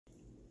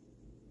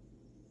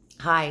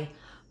Hi,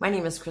 my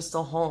name is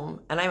Crystal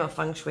Holm, and I'm a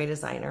feng shui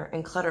designer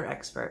and clutter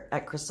expert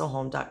at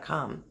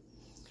crystalholm.com.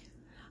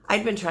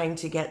 I'd been trying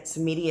to get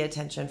some media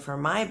attention for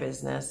my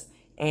business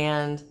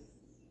and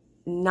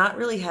not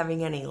really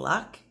having any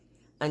luck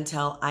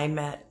until I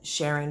met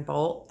Sharon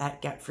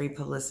at Get Free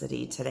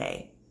Publicity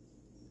today.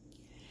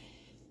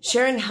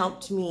 Sharon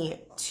helped me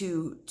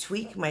to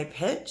tweak my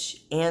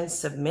pitch and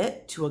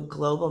submit to a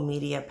global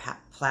media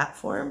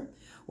platform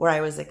where I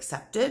was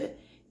accepted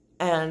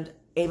and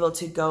able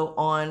to go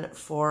on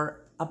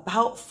for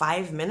about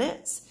 5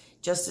 minutes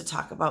just to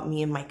talk about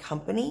me and my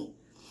company.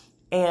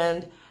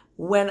 And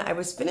when I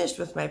was finished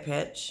with my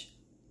pitch,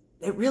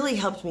 it really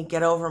helped me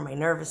get over my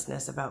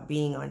nervousness about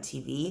being on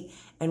TV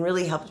and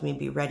really helped me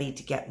be ready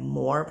to get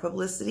more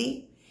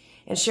publicity.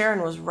 And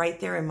Sharon was right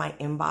there in my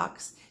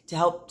inbox to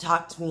help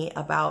talk to me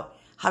about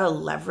how to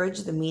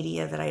leverage the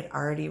media that I'd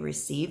already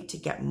received to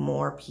get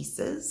more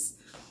pieces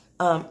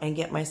and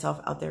get myself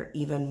out there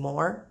even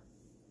more.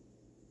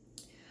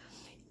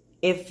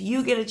 If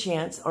you get a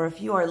chance, or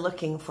if you are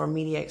looking for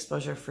media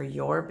exposure for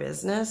your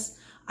business,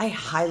 I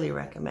highly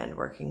recommend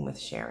working with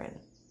Sharon.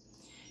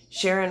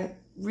 Sharon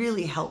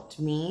really helped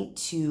me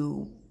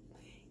to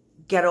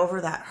get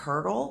over that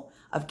hurdle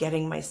of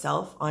getting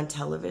myself on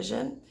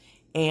television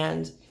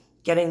and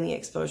getting the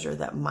exposure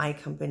that my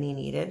company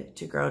needed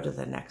to grow to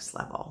the next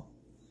level.